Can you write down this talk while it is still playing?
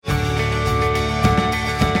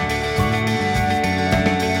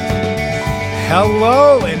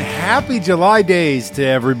Hello and happy July days to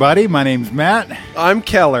everybody. My name's Matt. I'm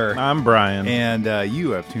Keller. I'm Brian. And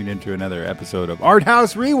you have tuned into another episode of Art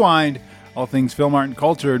House Rewind, all things film, art, and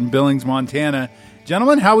culture in Billings, Montana.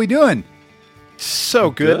 Gentlemen, how we doing? So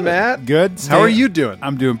good, Matt. Good. How are you doing?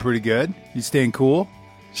 I'm doing pretty good. You staying cool?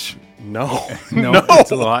 No. No,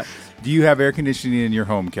 it's a lot. Do you have air conditioning in your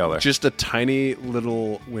home, Keller? Just a tiny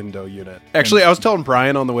little window unit. Actually, I was telling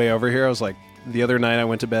Brian on the way over here, I was like, the other night I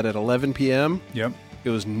went to bed at 11 p.m. Yep.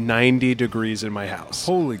 It was 90 degrees in my house.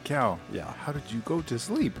 Holy cow. Yeah. How did you go to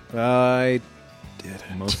sleep? I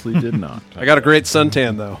didn't. Mostly did not. I got a great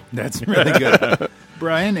suntan, though. That's really good.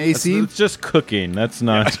 Brian, AC? It's just cooking. That's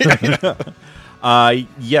not.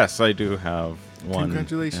 Yes, I do have one.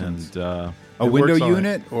 Congratulations. And, a it window works all right.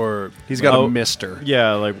 unit or He's got a mister.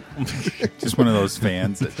 Yeah, like just one of those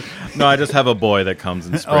fans? That, no, I just have a boy that comes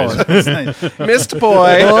and sprays. oh, that's nice. Mist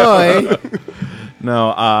boy. Boy.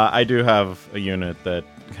 No, I do have a unit that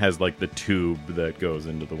has like the tube that goes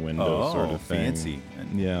into the window, sort of thing. Fancy.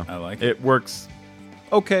 Yeah, I like it. It works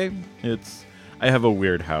okay. I have a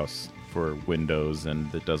weird house for windows,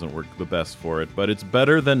 and it doesn't work the best for it, but it's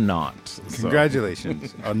better than not. So.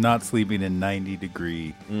 Congratulations on not sleeping in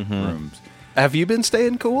 90-degree rooms. Have you been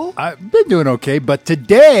staying cool? I've been doing okay, but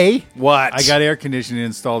today What? I got air conditioning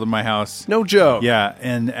installed in my house. No joke. Yeah,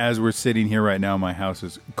 and as we're sitting here right now, my house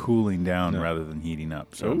is cooling down rather than heating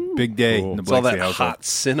up. So big day cool. in the It's all Blakeslee that household. hot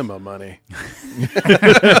cinema money.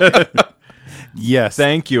 Yes.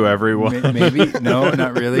 Thank you, everyone. Maybe. No,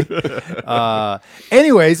 not really.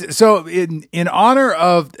 Anyways, so in honor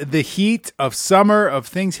of the heat of summer, of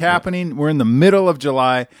things happening, we're in the middle of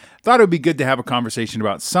July. Thought it would be good to have a conversation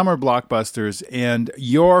about summer blockbusters and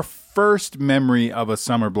your first memory of a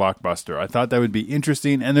summer blockbuster. I thought that would be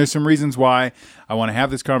interesting, and there's some reasons why I want to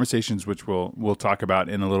have these conversations, which we'll talk about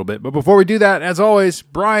in a little bit. But before we do that, as always,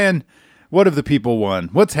 Brian, what have the people won?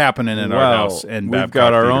 What's happening in our house and we've Babcock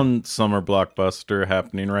got our Theater? own summer blockbuster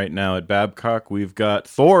happening right now at Babcock. We've got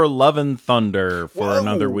Thor: Love and Thunder for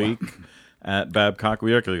another week at Babcock.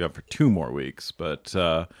 We actually got for 2 more weeks, but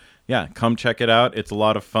yeah, come check it out. It's a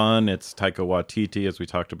lot of fun. It's Taika Waititi, as we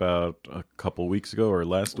talked about a couple weeks ago or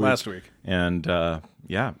last week. And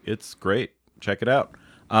yeah, it's great. Check it out.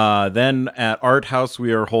 Then at Art House,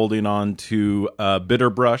 we are holding on to Bitter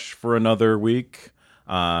Brush for another week.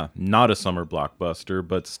 Not a summer blockbuster,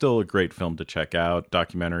 but still a great film to check out.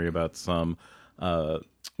 Documentary about some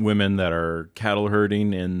women that are cattle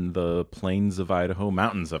herding in the plains of Idaho,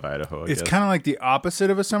 mountains of Idaho. It's kind of like the opposite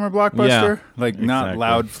of a summer blockbuster. Yeah, like not exactly.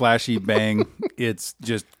 loud, flashy bang. It's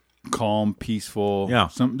just calm, peaceful. Yeah.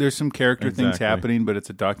 There's some character things Exactly. happening, but it's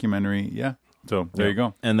a documentary. Yeah. So there you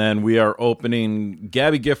go. And then we are opening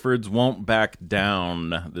Gabby Giffords Won't Back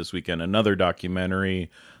Down this weekend. Another documentary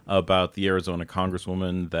about the Arizona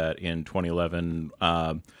congresswoman that in 2011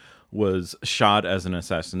 was shot as an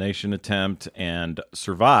assassination attempt and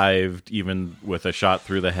survived even with a shot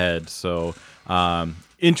through the head. So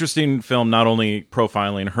interesting film, not only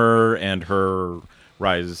profiling her and her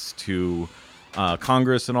rise to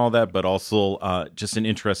Congress and all that, but also just an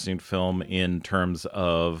interesting film in terms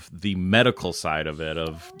of the medical side of it,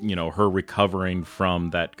 of her recovering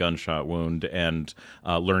from that gunshot wound and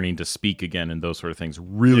learning to speak again and those sort of things.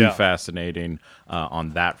 Really fascinating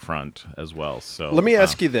on that front as well. So Let me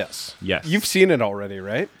ask you this. Yes. You've seen it already,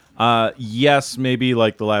 right? yes, maybe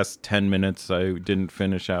like the last 10 minutes I didn't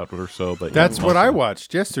finish out or so, but That's yeah, what I mostly.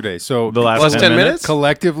 watched yesterday. So The last Last 10 minutes?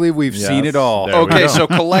 collectively, we've Yes, seen it all. there we Okay, go. so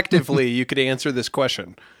collectively, you could answer this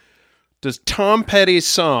question. Does Tom Petty's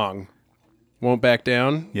song, Won't Back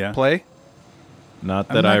Down, Yeah. play? Not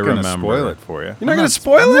I'm that not I gonna remember. spoil it for you. You're not going to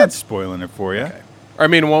spoil I'm it? not spoiling it for you. I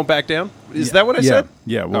mean, Won't Back Down? Is that what I yeah. said?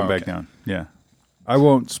 Yeah, won't Oh, back okay. down. Yeah. I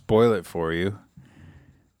won't spoil it for you.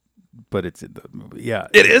 But it's yeah.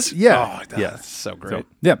 It is? Yeah. Oh, yeah. that's so So, great.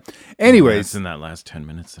 yeah. Anyways, It's in that last 10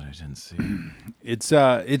 minutes that I didn't see.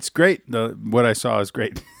 it's great. What I saw is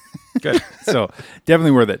great. Good. So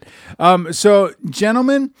definitely worth it. So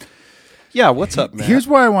gentlemen, Yeah, what's up, man? here's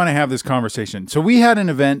why I want to have this conversation. So we had an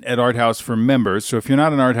event at Art House for members. So if you're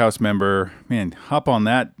not an Art House member, man, hop on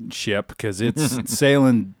that ship because it's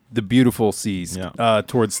sailing the beautiful seas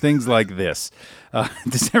towards things like this.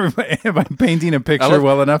 Does everybody? Am I painting a picture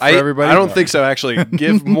well enough for everybody? I don't think so, actually.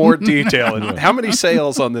 Give more detail. How many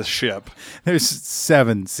sails on this ship? There's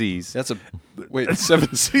 7 seas. That's wait, 7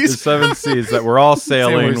 The seas? 7 seas that we're all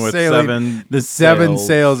sailing We're with sailing 7 the 7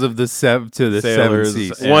 sails of the to the 7 sailors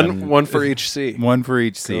seas. and- One for each sea. One for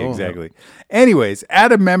each sea, Cool. exactly. Anyways,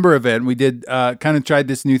 at a member event, we kind of tried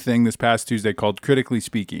this new thing this past Tuesday called Critically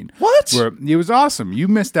Speaking. What? Where it was awesome. You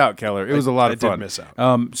missed out, Keller. It was a lot of did fun. miss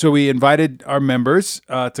out. So we invited our members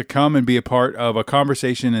to come and be a part of a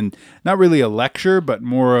conversation, and not really a lecture, but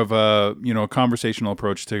more of a a conversational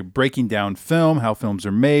approach to breaking down film, how films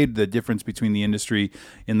are made, the difference between the industry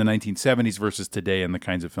in the 1970s versus today, and the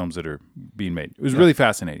kinds of films that are being made. It was really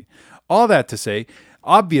fascinating. All that to say,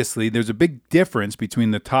 obviously, there's a big difference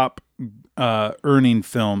between the top earning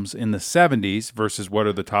films in the 70s versus what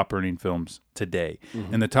are the top earning films today.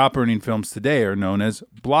 And the top earning films today are known as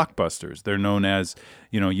blockbusters. They're known as,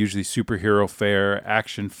 usually superhero fare,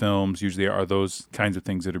 action films, usually are those kinds of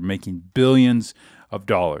things that are making billions of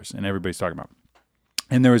dollars, and everybody's talking about.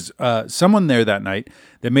 And there was someone there that night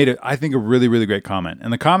that made, I think, a really, really great comment.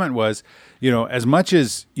 And the comment was, as much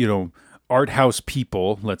as, art house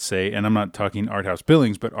people, let's say, and I'm not talking art house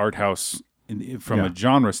Billings, but art house from a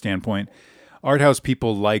genre standpoint, art house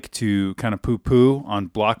people like to kind of poo-poo on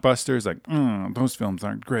blockbusters, like, those films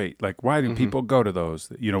aren't great. Like, why do people go to those?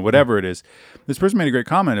 Whatever it is. This person made a great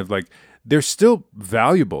comment of like, they're still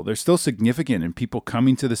valuable. They're still significant in people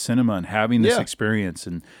coming to the cinema and having this experience.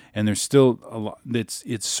 And there's still a lot,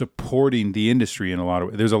 it's supporting the industry in a lot of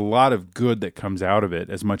ways. There's a lot of good that comes out of it,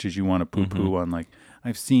 as much as you want to poo-poo on like,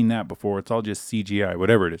 I've seen that before. It's all just CGI,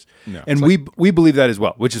 whatever it is. Yeah, and we believe that as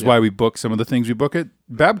well, which is why we book some of the things we book at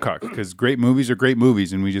Babcock, because great movies are great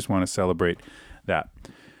movies, and we just want to celebrate that.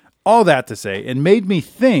 All that to say, it made me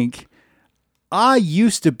think, I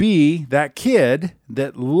used to be that kid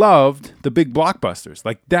that loved the big blockbusters.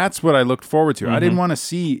 Like, that's what I looked forward to. I didn't want to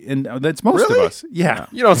see, and that's most of us. Yeah.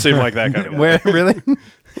 You don't seem like that kind of guy. Where, really?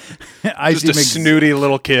 Just a snooty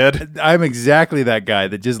little kid. I'm exactly that guy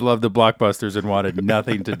that just loved the blockbusters and wanted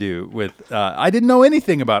nothing to do with. I didn't know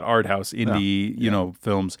anything about art house indie,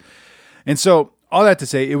 films, and so all that to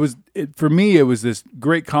say, for me, it was this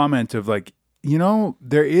great comment of like,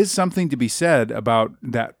 there is something to be said about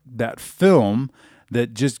that film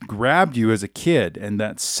that just grabbed you as a kid, and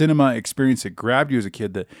that cinema experience that grabbed you as a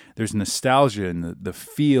kid. That there's nostalgia and the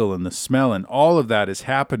feel and the smell and all of that is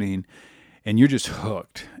happening. And you're just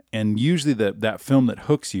hooked. And usually that film that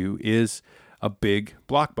hooks you is a big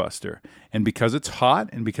blockbuster. And because it's hot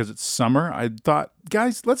and because it's summer, I thought,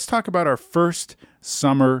 guys, let's talk about our first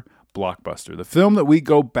summer blockbuster. The film that we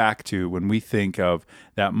go back to when we think of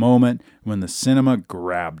that moment when the cinema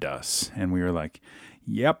grabbed us. And we were like,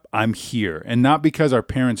 yep, I'm here. And not because our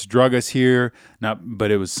parents drug us here, but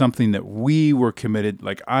it was something that we were committed.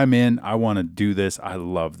 Like, I'm in. I want to do this. I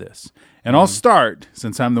love this. And I'll start,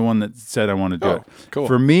 since I'm the one that said I want to do it. Cool.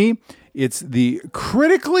 For me, it's the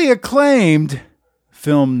critically acclaimed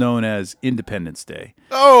film known as Independence Day.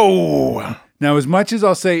 Oh! Now, as much as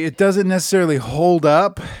I'll say it doesn't necessarily hold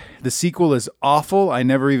up, the sequel is awful. I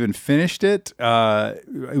never even finished it.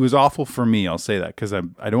 It was awful for me. I'll say that because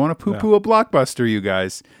I don't want to poo-poo a blockbuster, you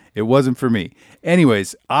guys. It wasn't for me.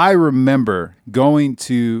 Anyways, I remember going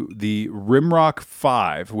to the Rimrock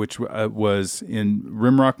 5, which was in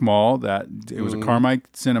Rimrock Mall. That it was a Carmike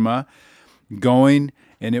Cinema. Going,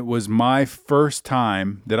 and it was my first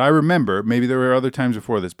time that I remember. Maybe there were other times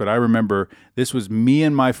before this, but I remember this was me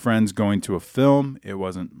and my friends going to a film. It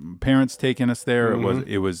wasn't parents taking us there.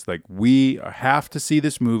 It was like, we have to see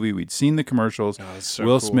this movie. We'd seen the commercials. Oh, so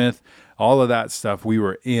Will cool. Smith, all of that stuff. We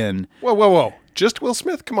were in. Whoa. Just Will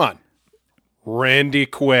Smith? Come on. Randy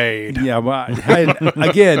Quaid. Yeah, well,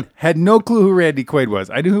 I had no clue who Randy Quaid was.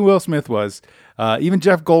 I knew who Will Smith was. Even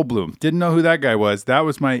Jeff Goldblum, didn't know who that guy was. That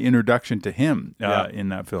was my introduction to him in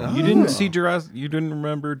that film. You didn't see Jurassic? You didn't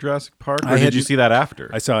remember Jurassic Park? Or did you see that after?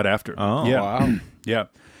 I saw it after. Oh, yeah. Wow. Yeah.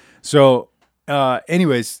 So,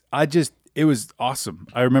 anyways, it was awesome.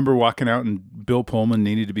 I remember walking out and Bill Pullman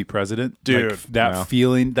needed to be president. Dude. Like, that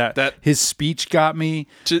feeling, that his speech got me,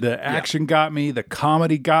 the action got me, the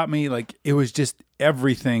comedy got me. Like, it was just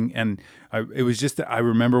everything. And I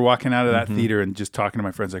remember walking out of that theater and just talking to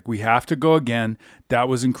my friends, like, we have to go again. That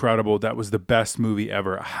was incredible. That was the best movie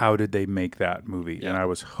ever. How did they make that movie? Yeah. And I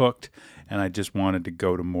was hooked, and I just wanted to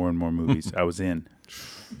go to more and more movies. I was in.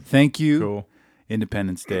 Thank you,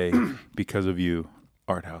 Independence Day. Because of you,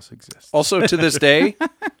 Art House exists. Also, to this day,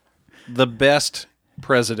 the best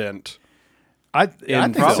president. I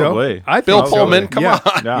think probably. so. I Bill think so. Pullman, come on.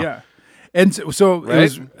 Yeah. And so Right? it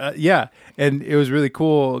was, and it was really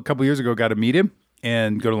cool. A couple years ago, got to meet him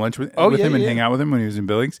and go to lunch with him and hang out with him when he was in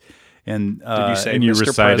Billings. And Did you say and you Mr.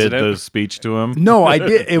 recited President? the speech to him? no, I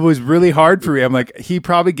did. It was really hard for me. I'm like, he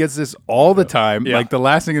probably gets this all the time. Yeah. Like, the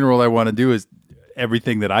last thing in the world I want to do is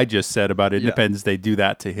everything that I just said about Independence Day, do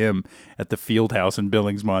that to him at the field house in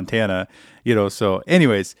Billings, Montana. So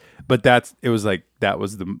anyways, but that was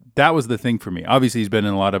the thing for me. Obviously he's been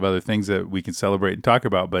in a lot of other things that we can celebrate and talk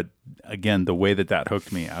about, but again, the way that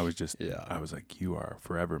hooked me, I was like, you are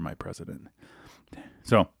forever my president.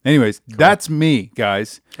 So anyways, That's me,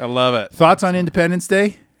 guys. I love it. Thoughts on Independence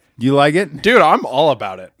Day? Do you like it? Dude, I'm all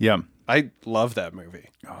about it. Yeah. I love that movie.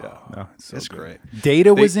 It's great.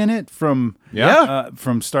 Data was in it from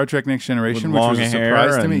from Star Trek Next Generation, With which was a long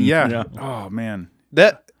surprise hair to me. and- Yeah. yeah. Oh man.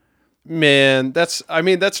 That's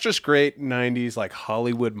just great 90s like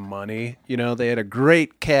Hollywood money. They had a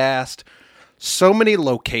great cast, so many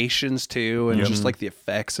locations too, and just like the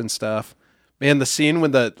effects and stuff. Man, the scene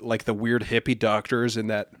when the weird hippie doctor's in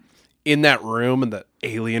that room and the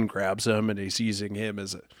alien grabs him and he's using him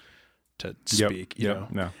to speak,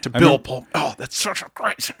 to Bill Pullman. Oh, that's such a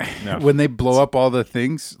great scene. When they blow up all the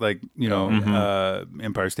things, like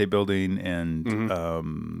Empire State Building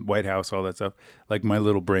and White House, all that stuff, like my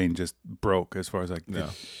little brain just broke as far as like,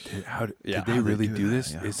 did they really do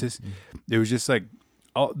this? Yeah. Is this? It was just like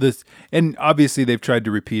all this, and obviously they've tried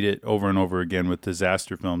to repeat it over and over again with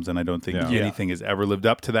disaster films, and I don't think anything has ever lived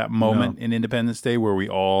up to that moment in Independence Day where we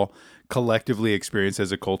all collectively experience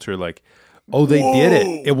as a culture like, oh, they did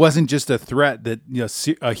it. It wasn't just a threat that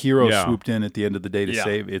a hero swooped in at the end of the day to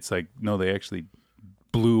save. It's like, no, they actually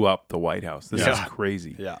blew up the White House. This is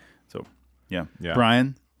crazy. Yeah. So,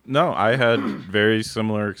 Brian? No, I had very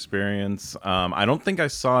similar experience. I don't think I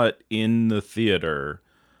saw it in the theater.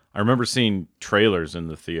 I remember seeing trailers in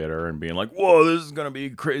the theater and being like, whoa, this is going to be a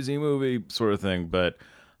crazy movie sort of thing. But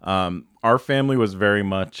our family was very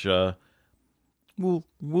much,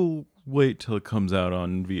 we'll wait till it comes out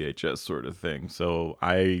on VHS sort of thing. So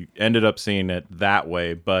I ended up seeing it that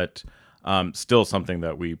way, but still something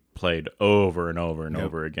that we played over and over and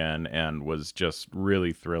over again, and was just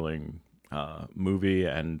really thrilling movie.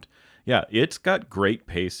 And yeah, it's got great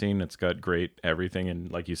pacing. It's got great everything.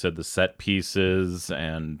 And like you said, the set pieces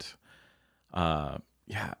and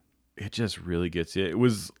it just really gets you. It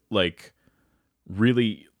was like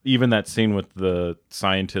really, even that scene with the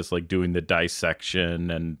scientists like doing the dissection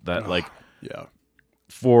and that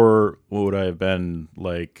for what would I have been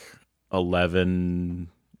like 11?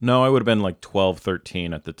 No, I would have been like 12,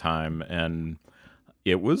 13 at the time. And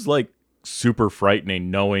it was like super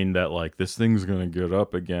frightening knowing that like this thing's going to get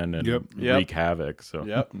up again and wreak havoc.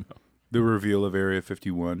 So the reveal of Area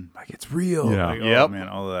 51. Like, it's real. Yeah. Like, oh, man,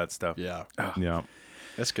 all of that stuff. Yeah. Yeah.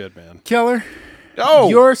 That's good, man. Keller,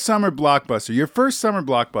 your summer blockbuster, your first summer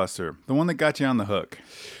blockbuster, the one that got you on the hook.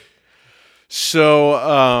 So,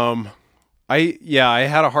 I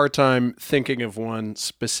had a hard time thinking of one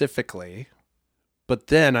specifically, but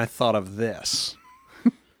then I thought of this.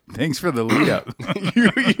 Thanks for the lead up.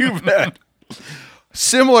 You bet.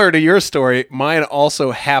 Similar to your story, mine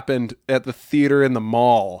also happened at the theater in the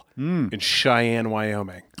mall in Cheyenne,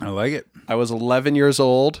 Wyoming. I like it. I was 11 years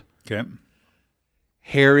old. Okay.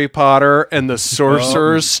 Harry Potter and the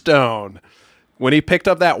Sorcerer's Stone. When he picked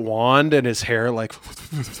up that wand and his hair, like,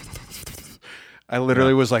 I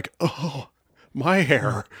literally was like, oh, my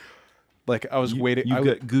hair. Like, I was waiting. You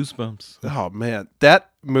got goosebumps. Oh, man. That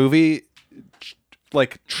movie,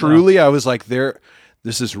 like, truly, I was like,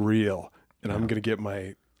 this is real. And I'm going to get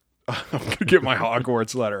my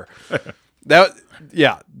Hogwarts letter.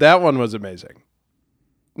 That one was amazing.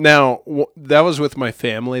 Now, that was with my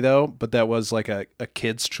family, though, but that was like a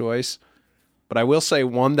kid's choice. But I will say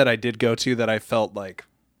one that I did go to that I felt like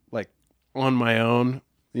on my own,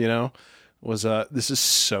 was this is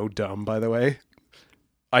so dumb, by the way.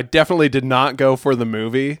 I definitely did not go for the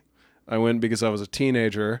movie. I went because I was a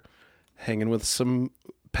teenager hanging with some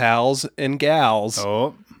pals and gals.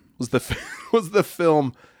 Oh. Was the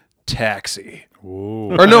film Taxi.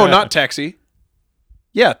 Ooh. Or no, not Taxi.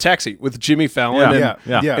 Yeah, Taxi with Jimmy Fallon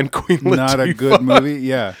and Queen Latifah. Not a good movie.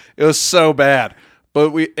 Yeah. It was so bad.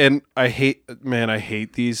 But I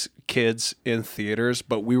hate these kids in theaters,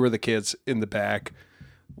 but we were the kids in the back,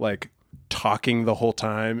 like talking the whole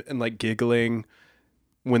time and like giggling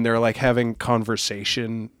when they're like having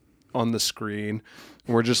conversation on the screen.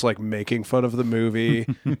 And we're just like making fun of the movie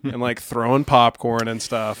and like throwing popcorn and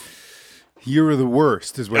stuff. You were the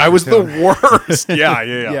worst, is what I you're was telling the worst. Yeah.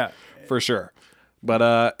 Yeah. For sure.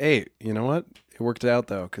 But hey, you know what? It worked out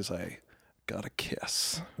though, because I got a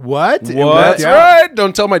kiss. What? That's right.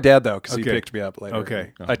 Don't tell my dad though, because he picked me up later.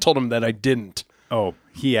 Okay. I told him that I didn't. Oh,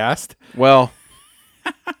 he asked? Well,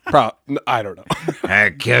 I don't know.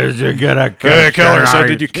 Hey, kids, you're gonna Hey, Keller, so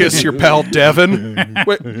did you kiss your pal Devin?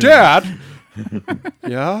 Wait, Dad?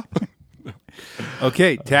 Yeah?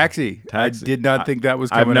 Okay, Taxi. I Taxi. did not think that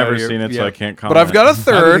was I've coming out never of here. seen it, so Yeah. I can't comment. But I've got a I don't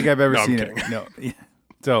third. think I've ever No, I'm seen kidding. it. No. Yeah.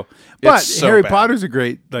 So, but so Harry bad. Potter's a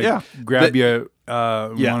great, like, Yeah. grab you,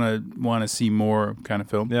 Yeah. want to see more kind of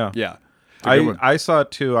film. Yeah. Yeah. a good one. I saw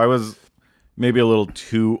it too. I was maybe a little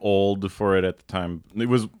too old for it at the time. It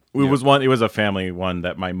was a family one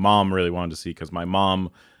that my mom really wanted to see because my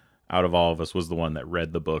mom, out of all of us, was the one that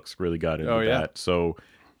read the books, really got into Oh, yeah. that. So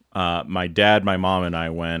my dad, my mom, and I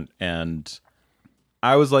went, and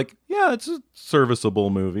I was like, yeah, it's a serviceable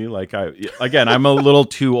movie. Like, I'm a little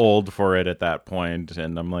too old for it at that point,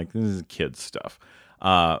 and I'm like, this is kid stuff.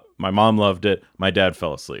 My mom loved it. My dad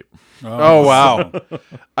fell asleep. Oh wow.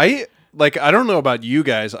 I don't know about you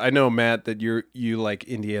guys. I know, Matt, that you like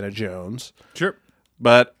Indiana Jones, Sure.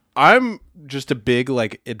 but I'm just a big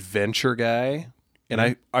like adventure guy.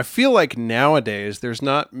 And I feel like nowadays there's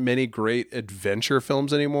not many great adventure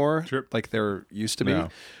films anymore. Sure. Like there used to be. No.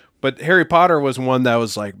 But Harry Potter was one that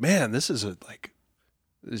was like, man, it's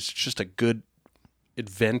just a good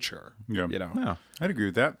adventure. Yeah. You know. Yeah. I'd agree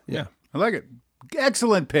with that. Yeah. I like it.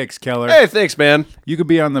 Excellent picks, Keller. Hey, thanks, man. You could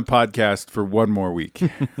be on the podcast for one more week.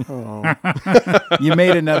 Oh. You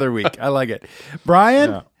made another week. I like it.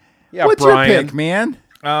 Brian, Yeah, what's Brian. your pick, man?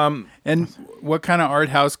 And what kind of art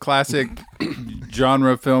house classic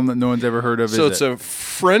genre film that no one's ever heard of So is it's it? a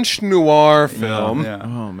French noir film. Yeah.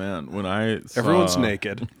 Oh man, when I saw, Everyone's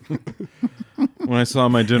naked. when I saw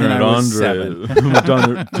my dinner And at I was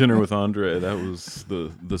Andre, dinner with Andre, that was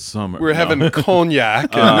the summer. We're having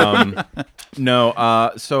cognac.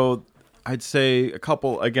 So I'd say a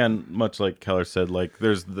couple, again, much like Keller said, like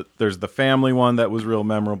there's the family one that was real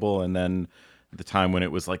memorable, and then the time when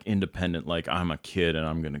it was like independent, like I'm a kid and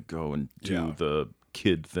I'm gonna go and do the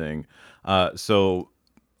kid thing. So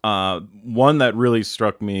one that really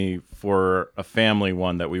struck me for a family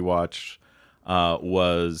one that we watched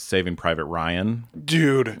was Saving Private Ryan.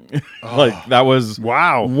 Dude. Like that was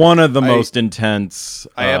Wow. one of the most intense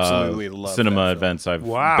I absolutely love cinema that film. events I've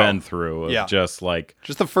Wow. been through. Of Yeah. just like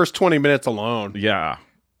Just the first 20 minutes alone. yeah.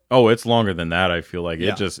 Oh, it's longer than that. I feel like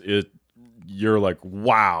Yeah. you're like,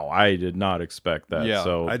 wow, I did not expect that. Yeah.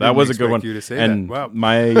 So I that didn't was a good expect one. you to say and that.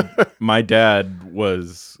 Wow. my dad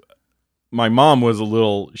was, my mom was a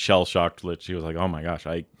little shell shocked that she was like, oh my gosh,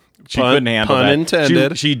 she Pun- couldn't handle pun that.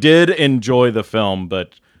 intended. She did enjoy the film,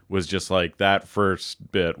 but was just like that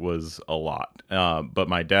first bit was a lot. But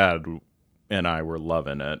my dad and I were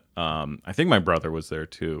loving it. I think my brother was there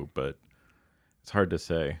too, but it's hard to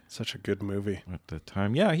say Such a good movie. at the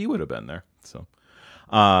time. Yeah, he would have been there. So,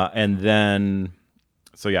 and then,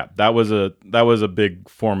 so yeah, that was a big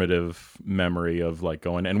formative memory of like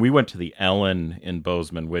going, and we went to the Ellen in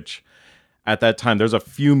Bozeman, which at that time, there's a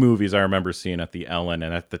few movies I remember seeing at the Ellen,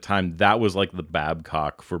 and at the time that was like the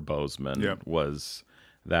Babcock for Bozeman was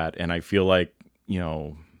that, and I feel like, you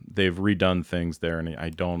know, they've redone things there, and I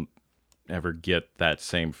don't ever get that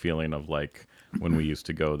same feeling of like when we used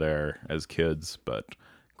to go there as kids, but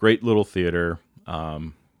great little theater.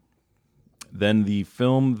 Then the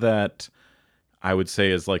film that I would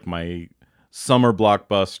say is like my summer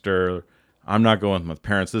blockbuster, I'm not going with my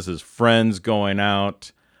parents. This is Friends going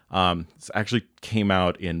out. It actually came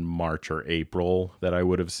out in March or April that I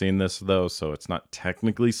would have seen this, though, so it's not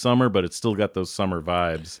technically summer, but it's still got those summer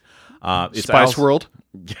vibes. It's Spice World.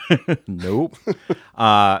 Nope.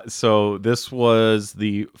 So this was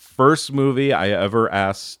the first movie I ever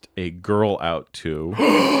asked a girl out to.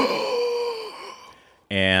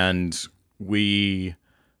 And we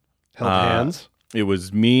Held hands. it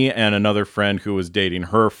was me and another friend who was dating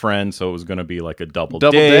her friend, so it was going to be like a double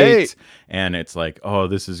Double date. date. And it's like, oh,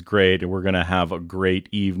 this is great, and we're going to have a great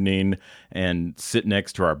evening and sit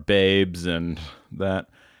next to our babes and that.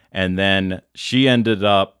 And then she ended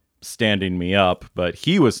up standing me up, but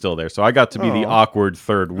he was still there, so I got to be the awkward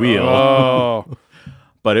third wheel. Oh.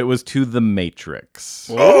 But it was to The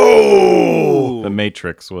Matrix. Oh. The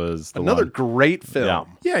Matrix was the Another one. great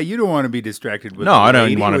film. Yeah. Yeah, you don't want to be distracted with No, the I don't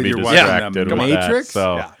lady want to when be you're watching distracted the with Matrix. that.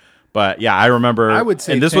 So, Yeah. but yeah, I remember. I would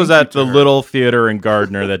say and this thank was you at to the her. little theater in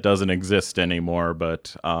Gardner that doesn't exist anymore.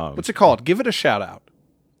 But What's it called? Give it a shout out.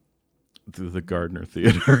 the Gardner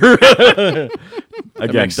Theater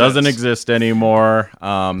again makes doesn't sense. exist anymore.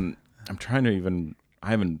 I'm trying to I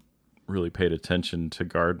haven't really paid attention to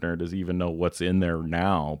Gardner to even know what's in there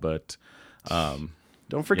now, but.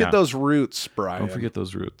 Don't forget Yeah. those roots, Brian. Don't forget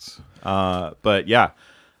those roots. But yeah,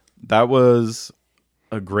 that was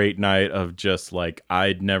a great night of just like,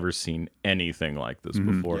 I'd never seen anything like this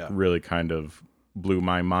before. Yeah. Really kind of blew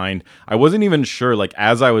my mind. I wasn't even sure, like,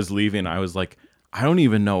 as I was leaving, I was like, I don't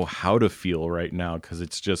even know how to feel right now because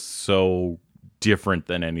it's just so different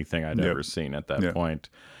than anything I'd ever seen at that point.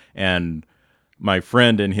 And my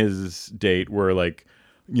friend and his date were like,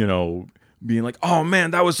 being like, oh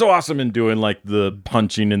man, that was so awesome, and doing like the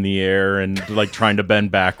punching in the air and like trying to bend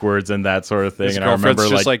backwards and that sort of thing. His And I remember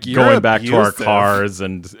girlfriend's just like, "You're going back to our abusive." cars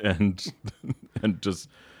and just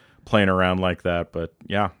playing around like that. But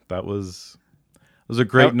yeah, it was a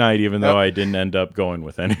great night, even though I didn't end up going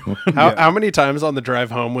with anyone. How many times on the drive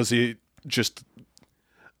home was he just,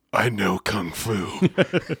 I know Kung Fu?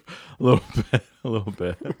 a little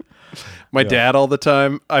bit. My dad all the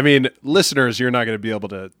time. I mean, listeners, you're not going to be able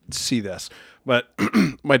to see this, but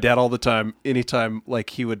my dad all the time, anytime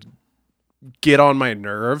like he would get on my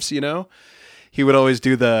nerves, he would always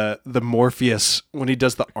do the Morpheus when he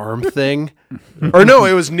does the arm thing. Or no,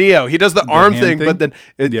 it was Neo. He does the arm hand thing, thing? but then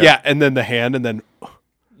and then the hand, and then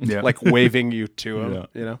Yeah. like waving you to him.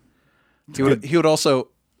 He would also.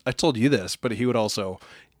 I told you this, but he would also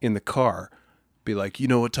in the car be like, "You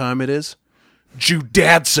know what time it is?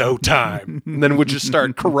 Judadso time," and then would just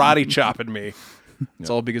start karate chopping me. It's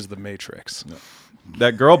all because of the Matrix.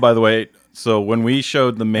 That girl, by the way. So when we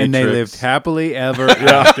showed the Matrix, And they lived happily ever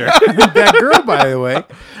after. That girl, by the way.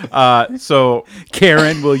 so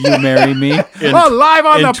Karen, will you marry me? Live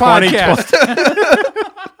on the 2020 podcast.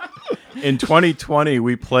 in 2020,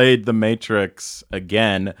 we played the Matrix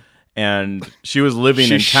again, and she was living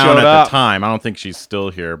She in town showed at up. the time. I don't think she's still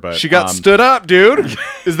here, but She got stood up, dude.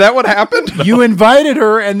 Is that what happened? You invited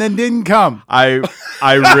her and then didn't come. I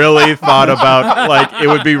really thought about, like, it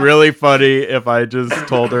would be really funny if I just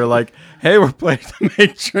told her, like, hey, we're playing the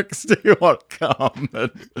Matrix. Do you want to come?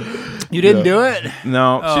 And, You didn't do it?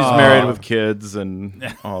 no, she's married with kids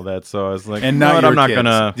and all that. So I was like, And "No, not what, your I'm not kids.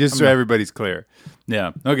 gonna. Just so everybody's clear.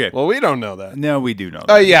 Yeah. Okay. Well, we don't know that. No, we do know that.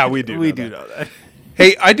 Oh, yeah, we do. We know do that. know that.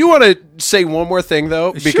 Hey, I do want to say one more thing,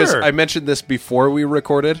 though, because Sure. I mentioned this before we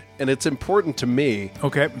recorded, and it's important to me.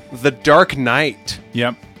 Okay. The Dark Knight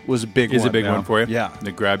Yep. was a big Is one. a big one for you? Yeah.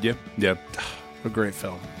 That grabbed you? Yeah. A great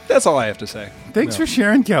film. That's all I have to say. Thanks for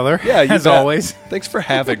sharing, Keller. Yeah, you as bet. always. Thanks for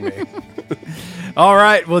having me. All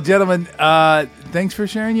right. Well, gentlemen, thanks for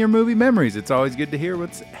sharing your movie memories. It's always good to hear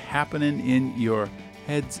what's happening in your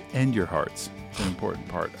heads and your hearts. It's an important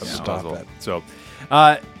part of the Stop puzzle. it. So,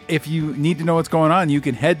 if you need to know what's going on, you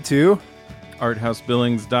can head to.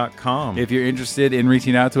 ArtHouseBillings.com. If you're interested in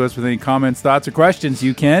reaching out to us with any comments, thoughts, or questions,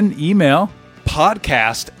 you can email.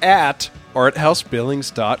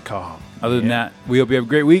 Podcast@arthousebillings.com. Other than that, we hope you have a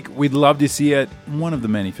great week. We'd love to see you at one of the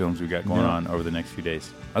many films we got going on over the next few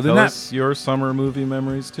days. Other Tell than us your summer movie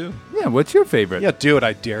memories, too. that, yeah, what's your favorite? Yeah, do it.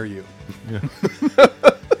 I dare you.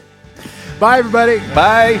 Bye, everybody.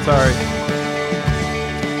 Bye. Sorry.